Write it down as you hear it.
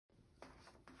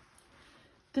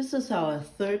This is our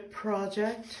third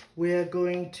project. We're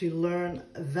going to learn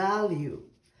value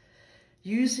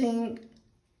using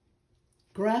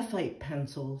graphite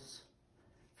pencils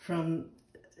from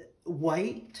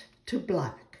white to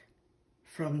black,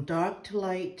 from dark to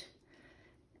light,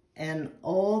 and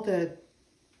all the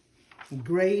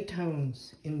gray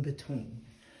tones in between.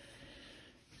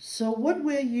 So what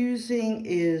we're using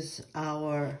is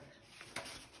our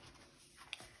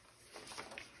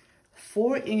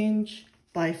 4-inch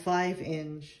by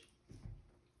 5-inch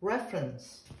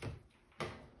reference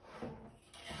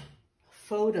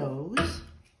photos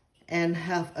and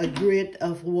have a grid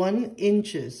of 1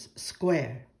 inch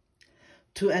square.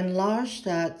 To enlarge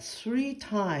that 3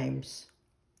 times,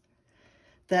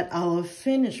 that our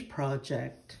finished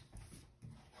project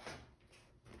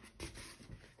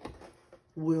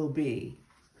will be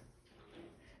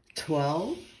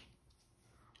 12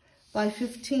 by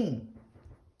 15.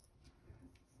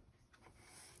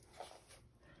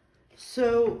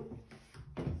 So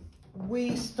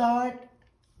we start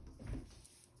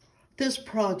this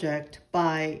project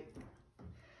by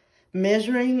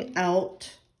measuring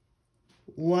out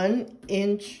 1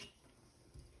 inch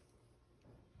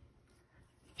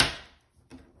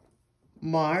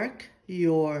mark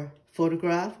your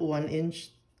photograph 1 inch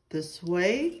this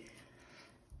way,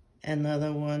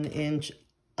 another 1 inch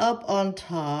up on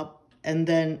top, and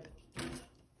then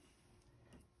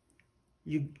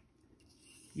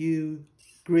you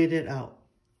grid it out.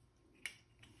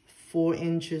 4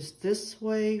 inches this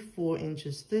way, 4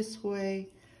 inches this way.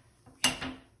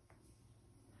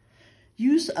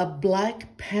 Use a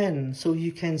black pen so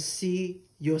you can see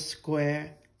your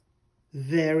square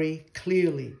very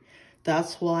clearly.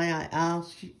 That's why I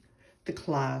asked the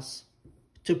class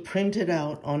to print it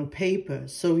out on paper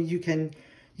so you can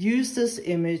use this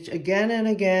image again and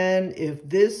again. If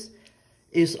this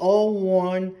is all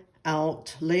worn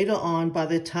out later on, by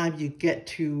the time you get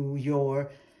to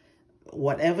your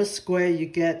whatever square you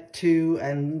get to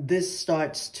and this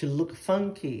starts to look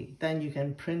funky, then you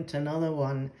can print another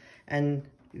one and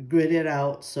grid it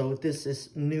out so this is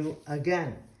new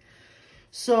again.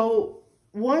 So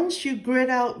once you grid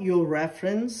out your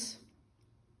reference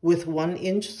with 1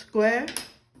 inch square,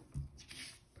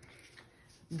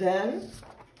 then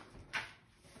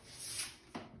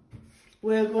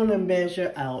we're going to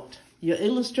measure out your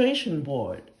illustration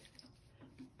board.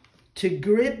 To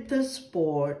grid this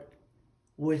board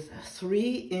with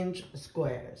 3-inch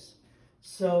squares.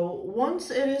 So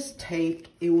once it is taped,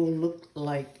 it will look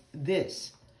like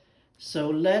this. So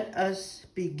let us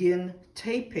begin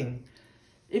taping.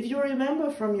 If you remember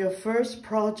from your first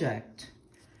project,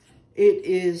 it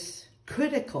is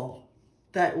critical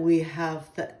that we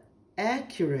have the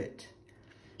accurate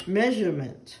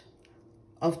measurement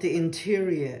of the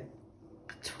interior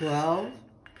 12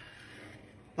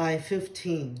 by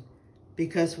 15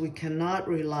 because we cannot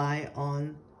rely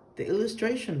on the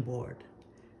illustration board.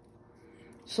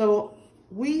 So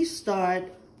we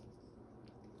start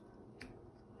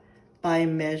by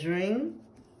measuring.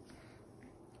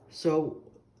 So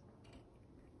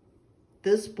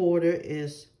this border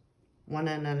is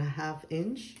 1.5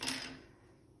 inch,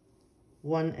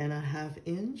 1.5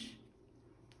 inch,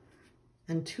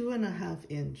 and 2.5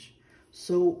 inch.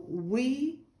 So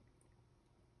we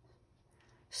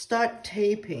start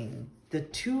taping the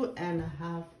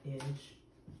 2.5 inch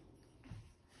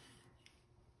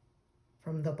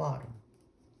from the bottom.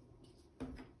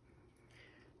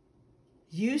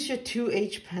 Use your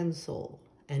 2H pencil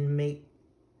and make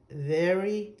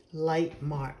very light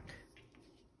mark.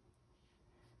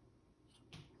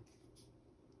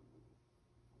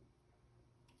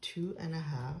 Two and a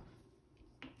half.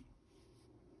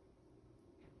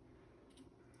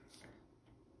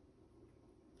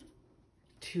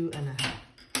 Two and a half.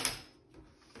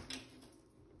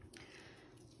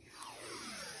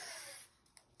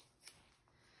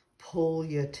 Pull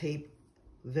your tape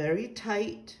very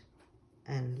tight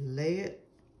and lay it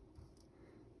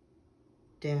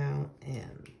down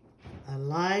and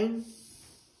align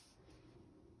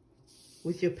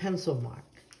with your pencil mark.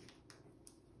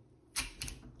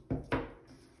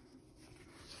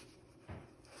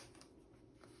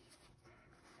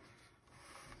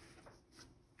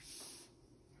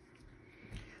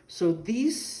 So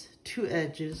these two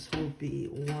edges will be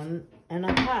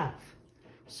 1.5.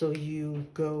 So you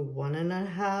go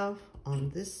 1.5 on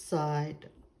this side,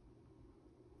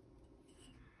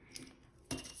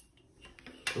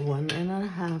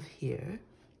 1.5 here,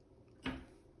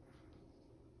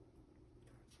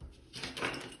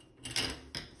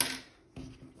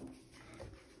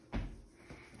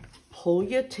 pull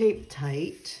your tape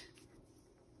tight,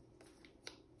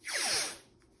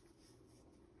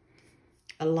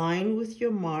 Align with your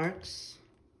marks.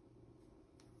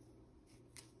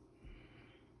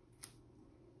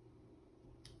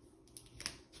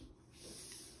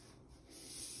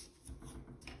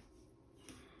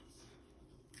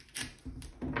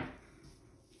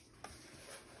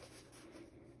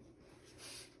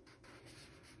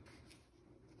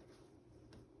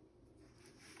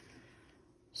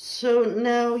 So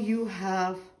now you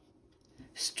have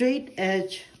straight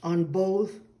edge on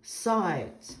both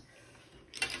sides.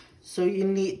 So you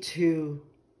need to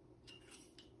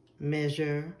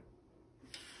measure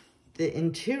the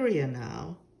interior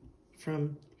now.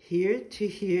 From here to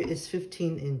here is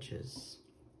 15 inches.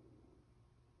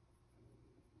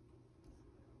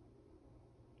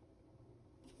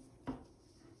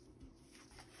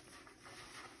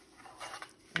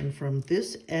 And from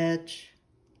this edge,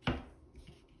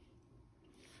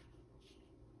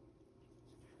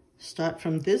 start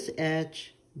from this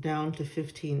edge down to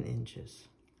 15 inches.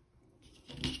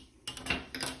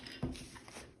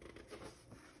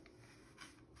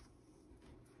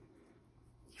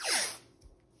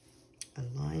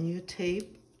 Align your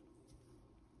tape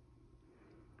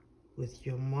with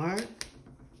your mark.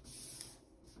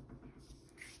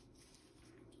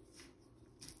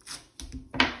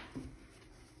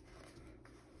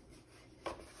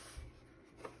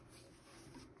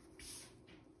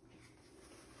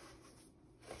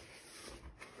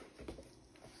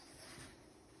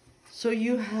 So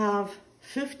you have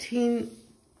 15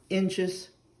 inches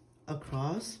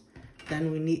across.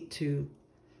 Then we need to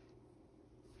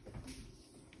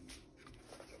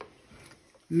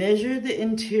measure the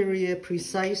interior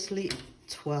precisely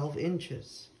 12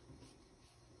 inches.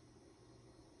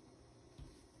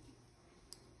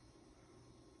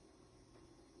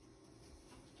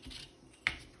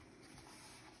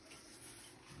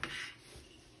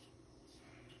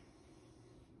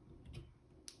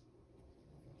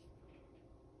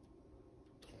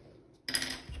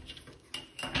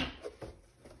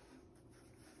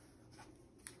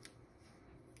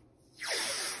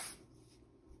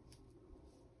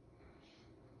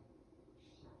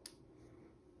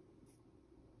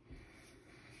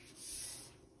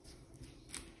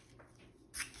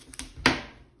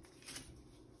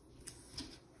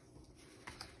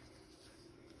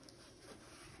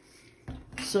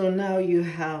 So now you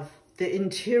have the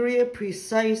interior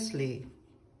precisely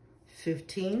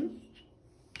 15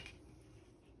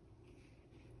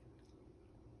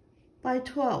 by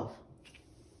 12.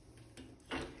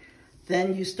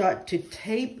 Then you start to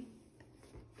tape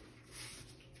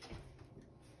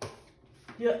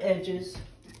your edges.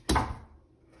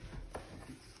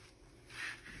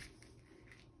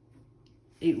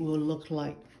 It will look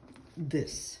like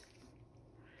this.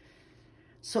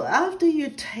 So after you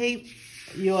tape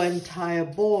your entire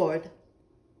board,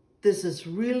 this is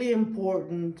really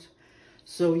important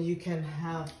so you can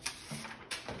have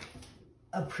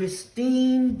a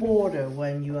pristine border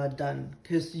when you are done,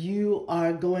 because you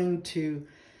are going to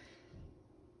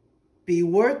be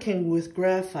working with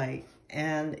graphite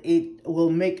and it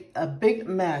will make a big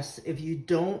mess if you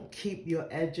don't keep your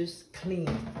edges clean,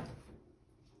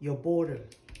 your border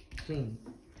clean.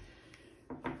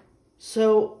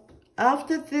 So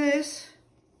after this,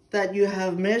 that you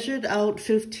have measured out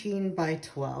 15 by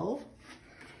 12,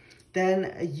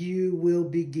 then you will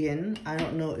begin. I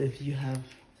don't know if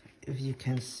you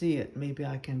can see it. Maybe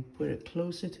I can put it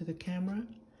closer to the camera.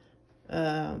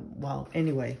 Well,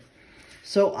 anyway.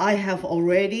 So I have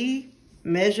already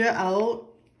measured out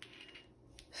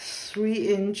 3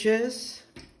 inches.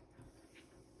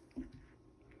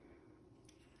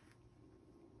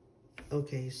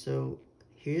 Okay, so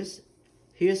here's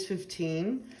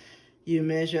 15. You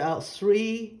measure out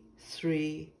 3,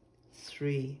 3,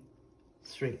 3,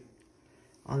 3.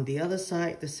 On the other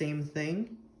side, the same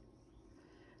thing.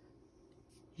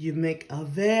 You make a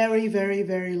very, very,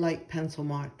 very light pencil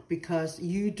mark because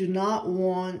you do not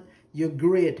want your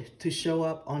grid to show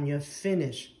up on your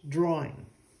finished drawing.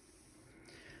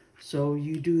 So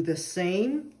you do the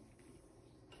same.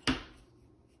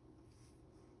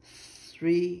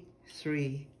 3,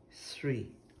 3, 3.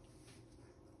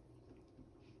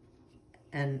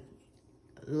 And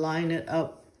line it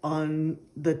up on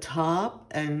the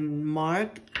top and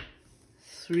mark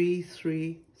 3,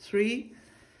 3, 3,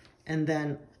 and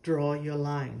then draw your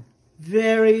line.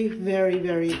 Very, very,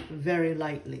 very, very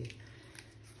lightly.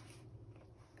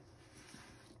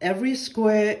 Every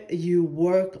square you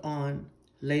work on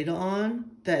later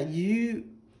on, that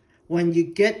when you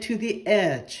get to the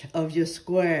edge of your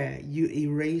square, you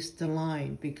erase the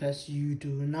line because you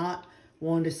do not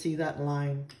want to see that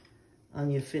line on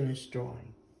your finished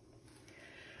drawing.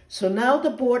 So now the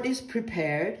board is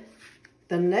prepared.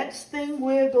 The next thing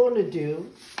we're going to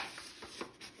do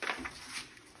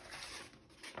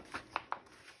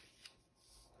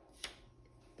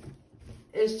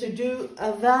is to do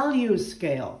a value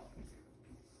scale.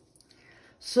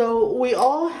 So we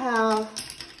all have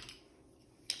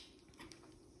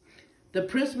the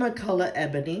Prismacolor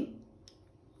Ebony,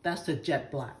 that's the jet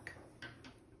black,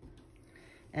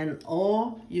 and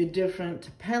all your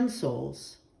different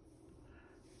pencils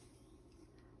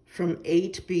from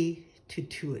 8B to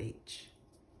 2H.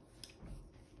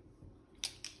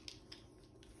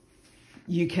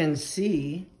 You can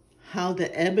see how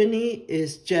the ebony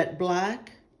is jet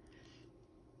black,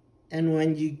 and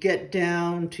when you get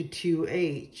down to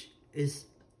 2H, it's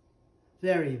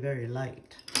very, very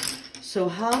light. So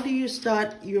how do you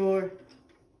start your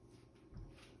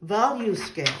value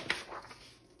scale?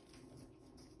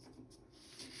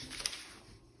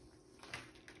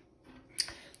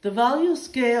 The value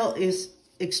scale is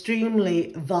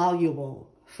extremely valuable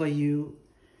for you.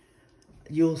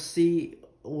 You'll see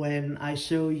when I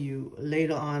show you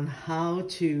later on how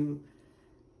to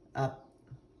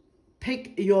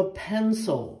pick your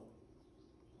pencil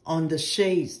on the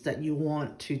shades that you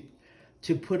want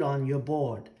to put on your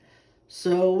board.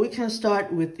 So we can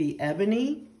start with the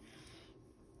ebony.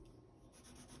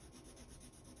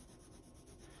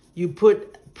 You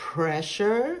put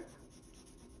pressure,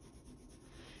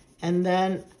 and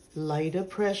then lighter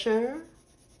pressure,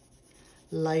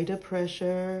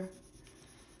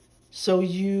 so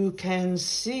you can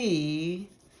see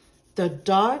the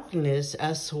darkness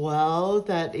as well.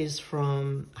 That is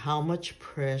from how much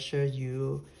pressure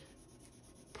you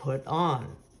put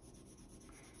on.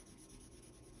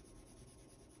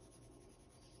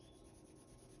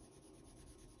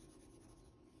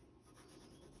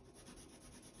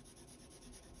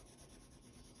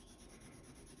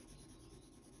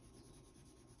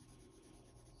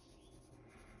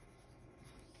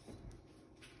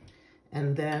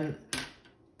 And then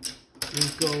we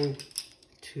go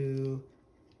to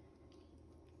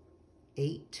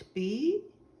 8B.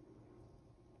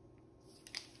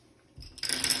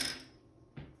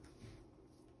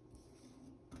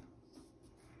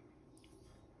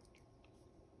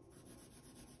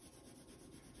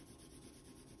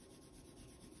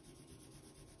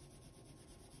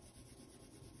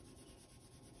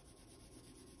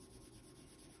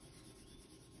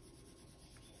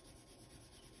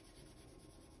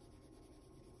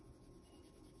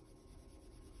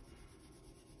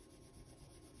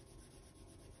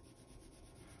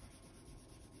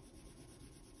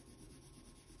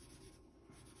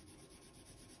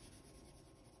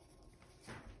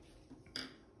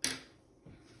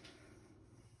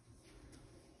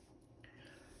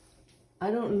 I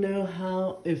don't know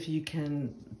how, if you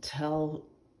can tell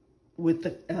with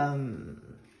the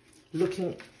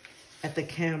looking at the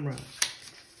camera,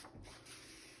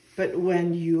 but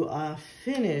when you are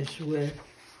finished with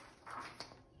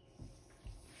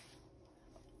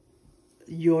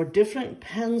your different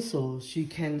pencils, you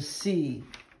can see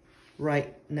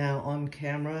right now on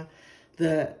camera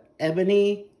the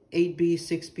ebony, 8B,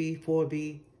 6B,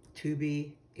 4B,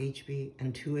 2B, HB,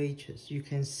 and 2Hs. You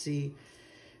can see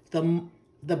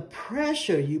the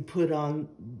pressure you put on,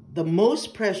 the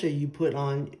most pressure you put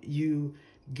on, you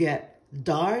get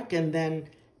dark and then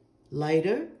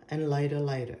lighter and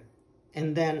lighter.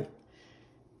 And then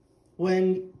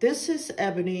when this is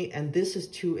ebony and this is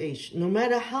 2H, no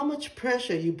matter how much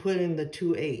pressure you put in the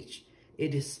 2H,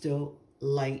 it is still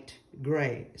light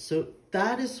gray. So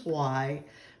that is why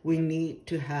we need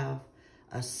to have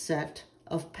a set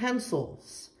of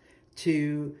pencils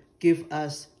to give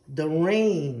us the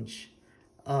range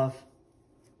of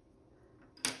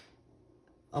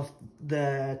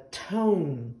the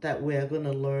tone that we're going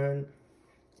to learn,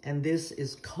 and this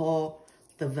is called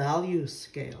the value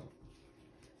scale.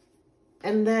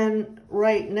 And then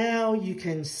right now you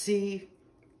can see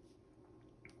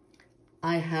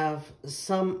I have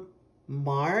some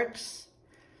marks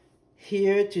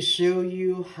here to show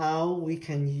you how we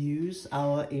can use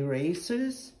our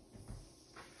erasers.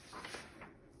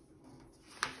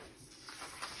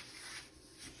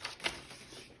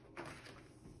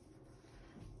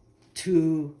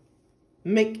 To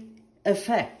make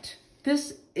effect.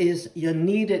 This is your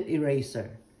kneaded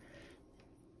eraser.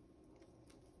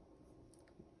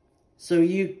 So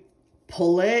you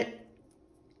pull it,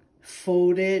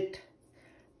 fold it,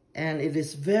 and it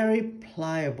is very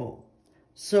pliable.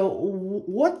 So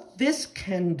what this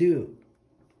can do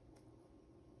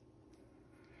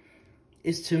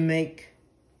is to make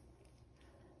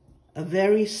a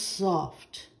very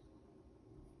soft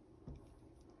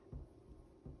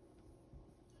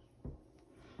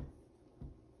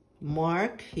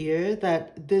mark here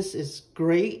that this is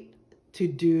great to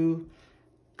do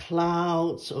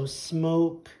clouds or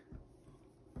smoke.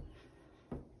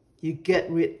 You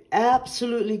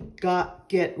absolutely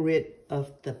get rid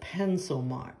of the pencil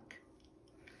mark.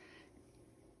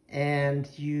 And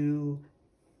you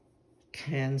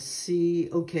can see,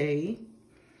 okay,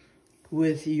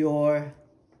 with your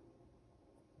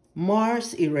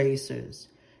Mars erasers,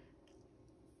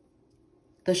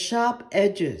 the sharp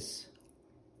edges.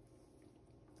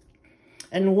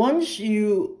 And once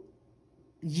you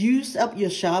use up your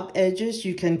sharp edges,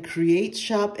 you can create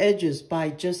sharp edges by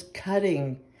just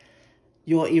cutting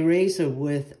your eraser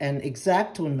with an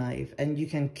X-Acto knife, and you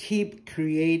can keep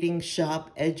creating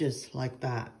sharp edges like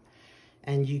that.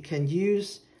 And you can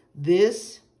use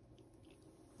this,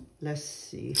 let's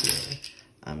see here,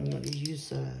 I'm going to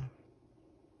use a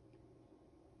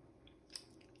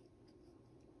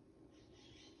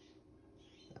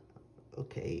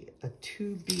okay, a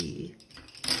 2B.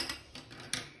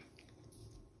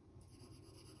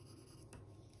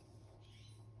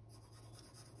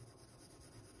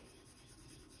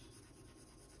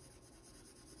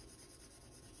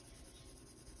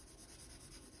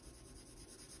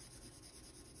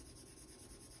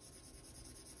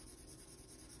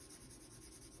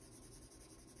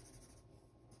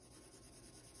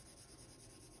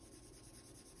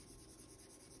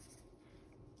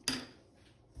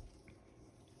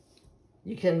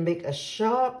 You can make a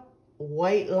sharp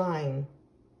white line.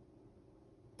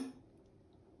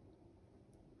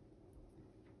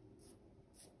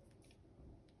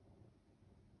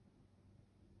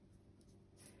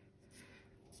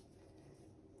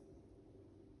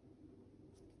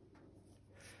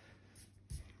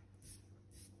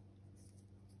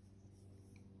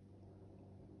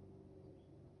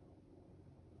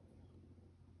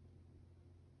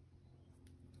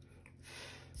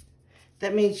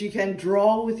 That means you can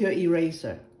draw with your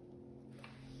eraser.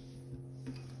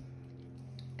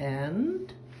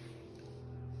 And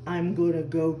I'm going to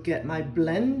go get my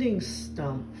blending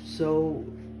stump, so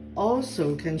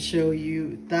also can show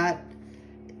you that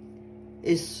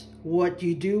is what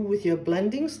you do with your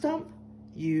blending stump.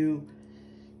 You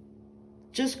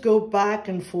just go back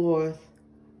and forth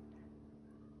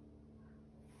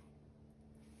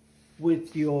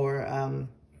with your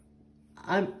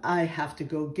I have to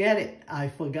go get it. I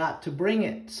forgot to bring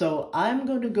it. So I'm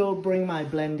going to go bring my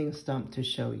blending stump to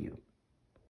show you.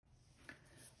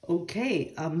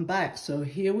 Okay, I'm back. So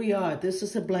here we are. This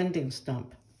is a blending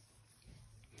stump.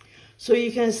 So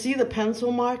you can see the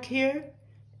pencil mark here.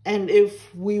 And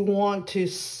if we want to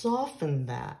soften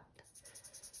that,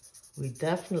 we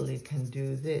definitely can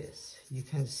do this. You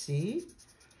can see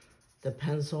the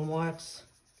pencil marks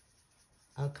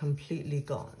are completely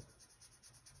gone.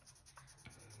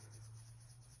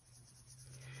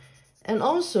 And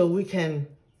also we can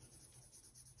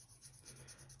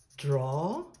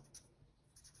draw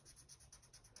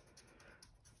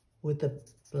with the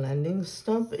blending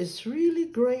stump. It's really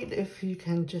great if you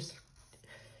can just,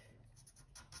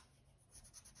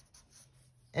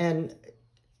 and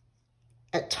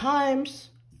at times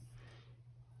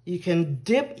you can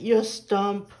dip your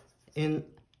stump in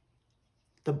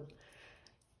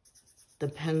the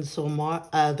pencil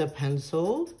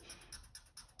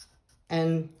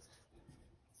and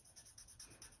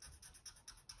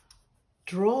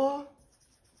draw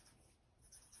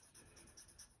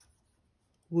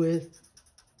with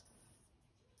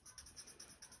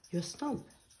your stump.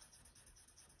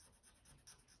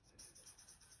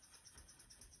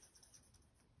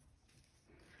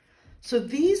 So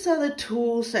these are the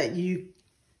tools that you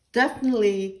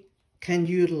definitely can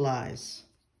utilize.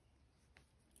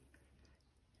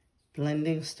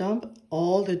 Blending stump,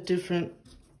 all the different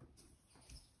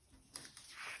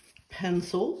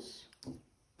pencils,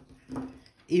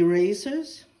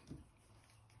 erasers.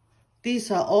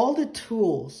 These are all the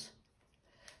tools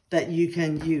that you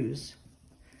can use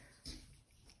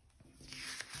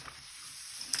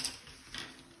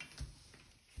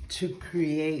to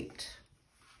create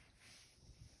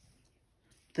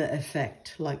the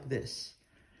effect like this.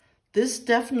 This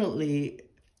definitely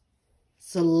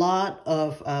is a lot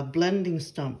of blending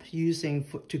stump using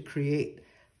to create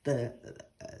the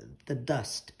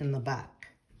dust in the back.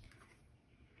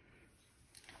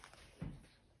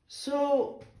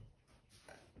 So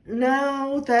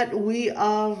now that we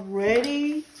are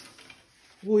ready,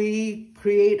 we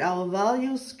create our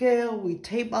value scale, we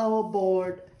tape our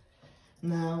board.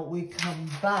 Now we come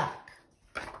back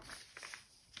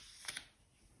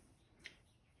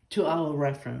to our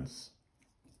reference.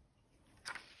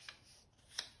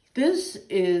 This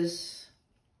is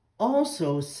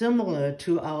Also similar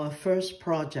to our first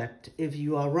project, if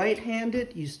you are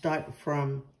right-handed, you start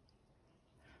from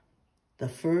the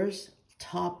first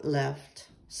top left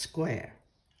square.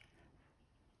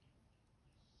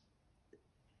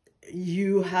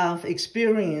 You have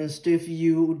experienced if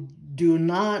you do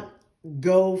not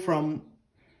go from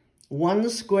one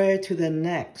square to the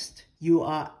next, you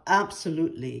are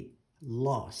absolutely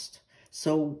lost.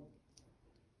 So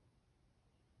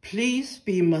please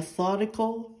be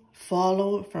methodical,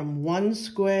 follow from one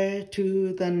square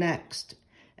to the next,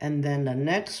 and then the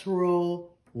next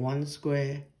row, one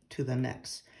square to the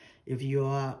next. If you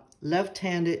are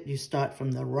left-handed, you start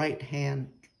from the right-hand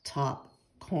top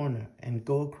corner and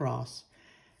go across,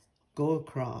 go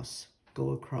across, go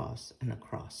across, and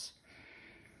across.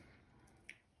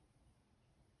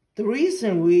 The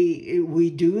reason we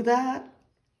do that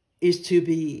is to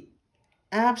be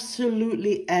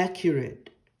absolutely accurate,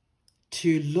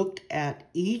 to look at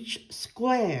each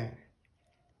square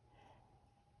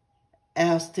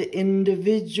as the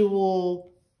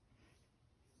individual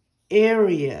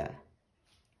area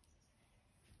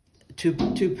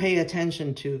to pay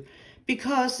attention to.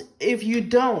 Because if you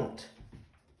don't,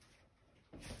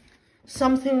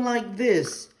 something like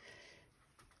this,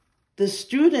 the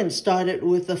student started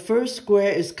with the first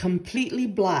square is completely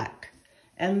black.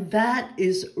 And that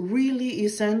is really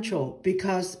essential,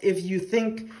 because if you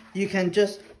think you can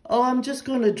just, oh, I'm just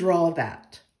going to draw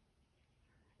that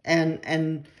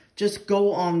and just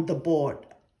go on the board.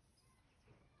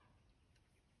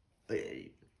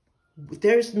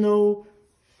 There's no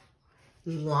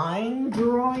line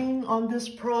drawing on this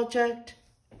project.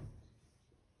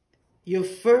 Your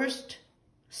first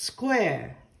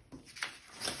square,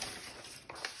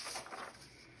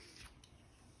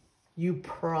 you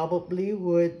probably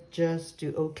would just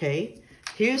do, okay,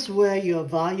 here's where your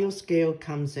value scale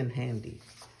comes in handy.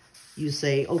 You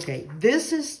say, okay,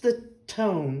 this is the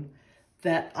tone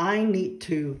that I need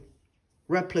to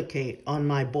replicate on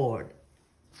my board.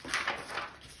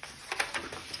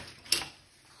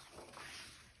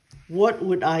 What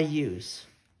would I use?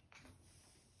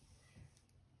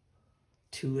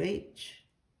 2H.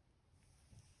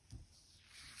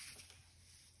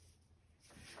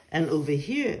 And over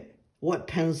here, what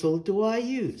pencil do I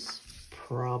use?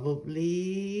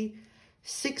 Probably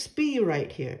 6B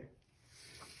right here.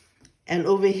 And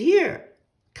over here,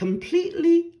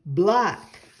 completely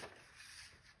black.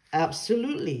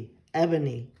 Absolutely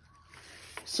ebony.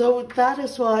 So that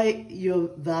is why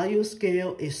your value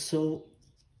scale is so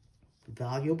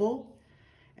valuable.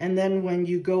 And then when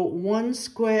you go one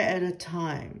square at a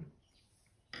time,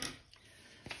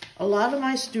 a lot of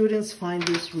my students find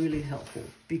this really helpful,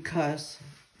 because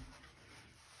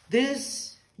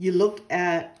this, you look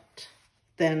at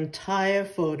the entire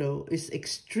photo, is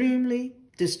extremely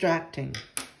distracting.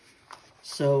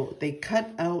 So they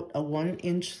cut out a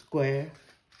 1-inch square.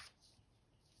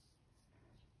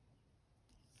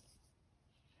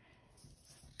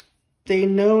 They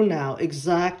know now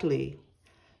exactly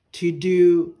to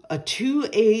do a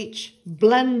 2H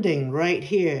blending right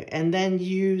here, and then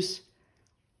use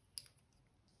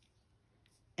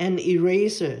an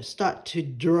eraser, start to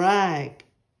drag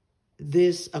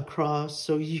this across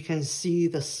so you can see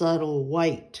the subtle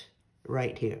white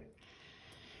right here.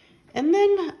 And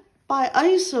then by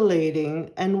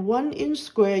isolating and 1-inch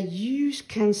square, you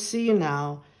can see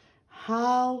now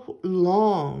how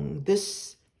long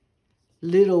this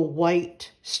little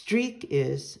white streak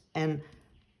is and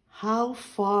how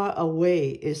far away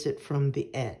is it from the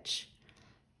edge.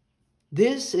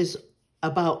 This is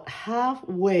about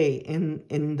halfway in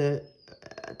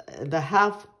the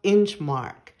half-inch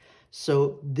mark.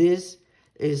 So this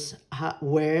is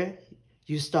where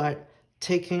you start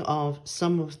taking off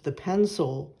some of the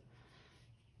pencil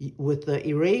with the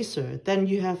eraser. Then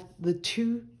you have the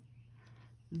two.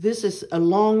 This is a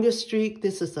longer streak,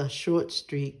 this is a short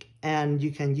streak, and you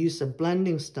can use a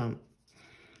blending stump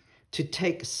to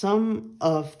take some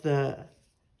of the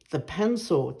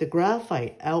pencil, the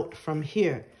graphite, out from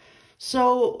here.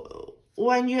 So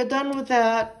when you're done with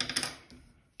that,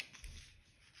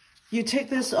 you take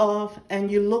this off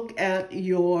and you look at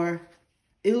your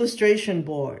illustration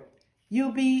board.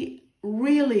 You'll be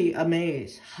really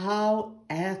amazed how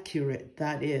accurate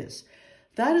that is.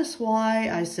 That is why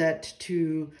I said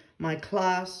to my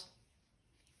class,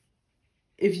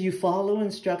 if you follow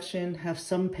instruction, have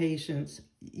some patience,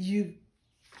 you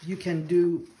can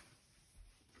do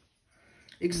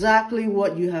exactly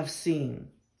what you have seen,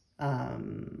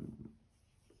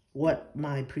 what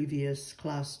my previous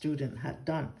class student had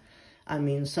done. I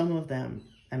mean, some of them,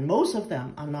 and most of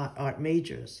them, are not art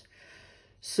majors.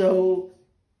 So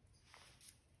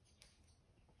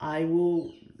I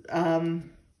will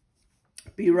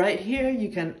be right here. You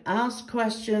can ask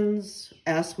questions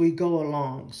as we go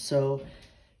along. So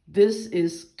this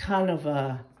is kind of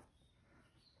a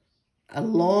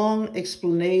long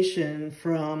explanation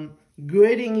from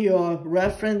grading your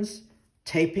reference,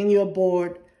 taping your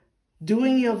board,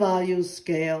 doing your value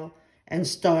scale, and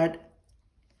start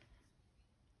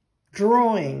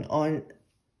drawing on,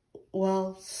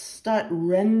 well, start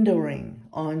rendering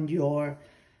on your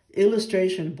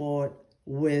illustration board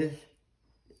with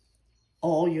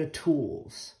all your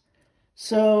tools.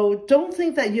 So don't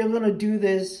think that you're going to do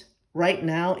this right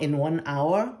now in 1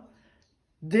 hour.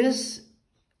 This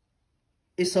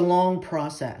is a long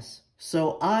process.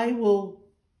 So I will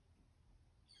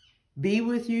be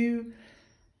with you,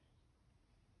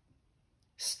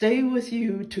 stay with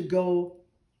you to go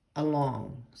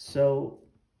along. So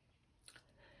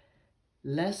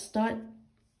let's start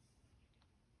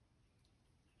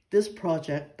this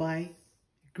project by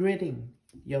gridding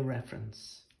your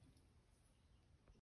reference.